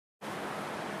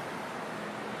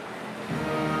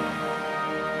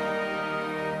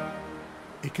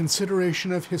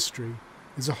consideration of history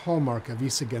is a hallmark of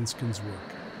Isa Genzken's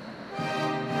work.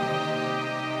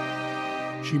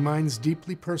 She mines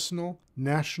deeply personal,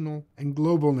 national, and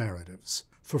global narratives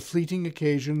for fleeting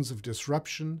occasions of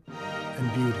disruption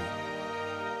and beauty.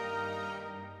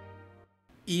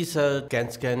 Isa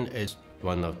Genzken is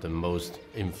one of the most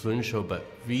influential but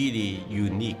really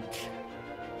unique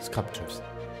sculptors.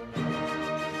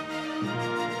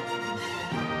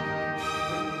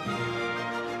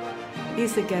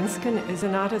 Isa Genzken is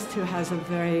an artist who has a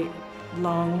very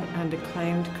long and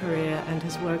acclaimed career and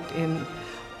has worked in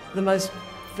the most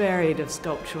varied of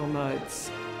sculptural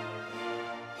modes.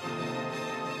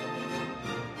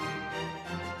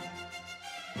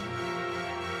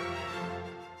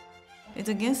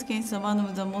 Isa Genzken is one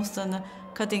of the most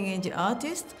cutting-edge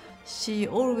artists. She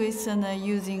always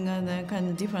using kind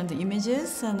of different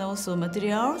images and also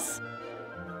materials.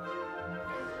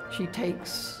 She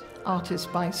takes artists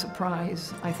by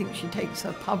surprise. I think she takes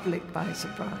her public by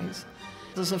surprise.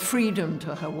 There's a freedom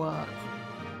to her work.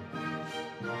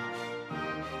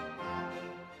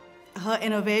 Her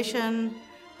innovation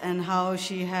and how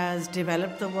she has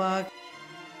developed the work,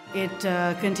 it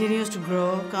continues to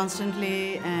grow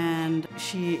constantly, and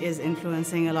she is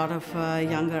influencing a lot of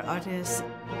younger artists.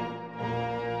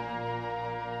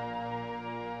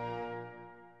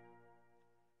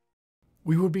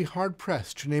 We would be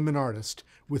hard-pressed to name an artist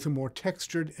with a more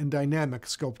textured and dynamic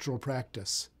sculptural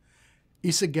practice.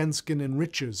 Isa Genzken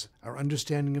enriches our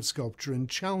understanding of sculpture and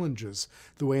challenges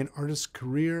the way an artist's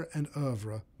career and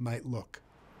oeuvre might look.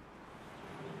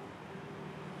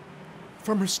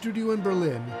 From her studio in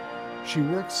Berlin, she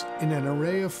works in an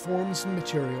array of forms and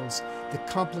materials that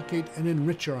complicate and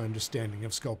enrich our understanding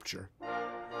of sculpture.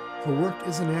 Her work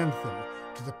is an anthem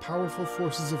to the powerful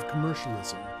forces of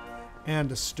commercialism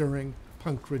and a stirring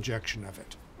punk rejection of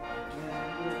it.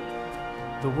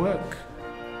 The work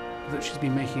that she's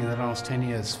been making in the last 10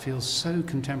 years feels so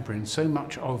contemporary and so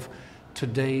much of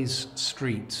today's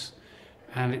streets,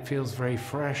 and it feels very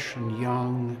fresh and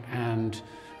young and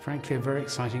frankly a very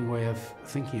exciting way of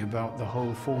thinking about the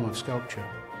whole form of sculpture.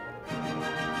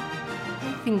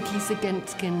 I think Isa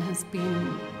Genzken has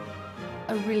been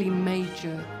a really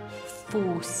major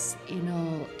force in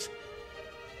art.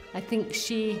 I think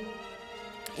she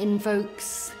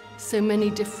invokes so many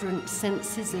different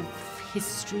senses of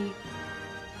history.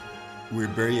 We're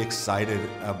very excited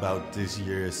about this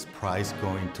year's prize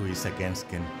going to Isa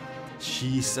Genzken.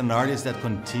 She's an artist that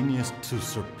continues to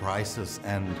surprise us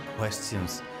and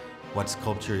questions what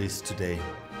sculpture is today.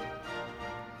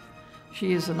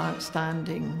 She is an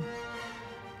outstanding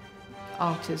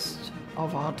artist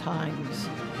of our times.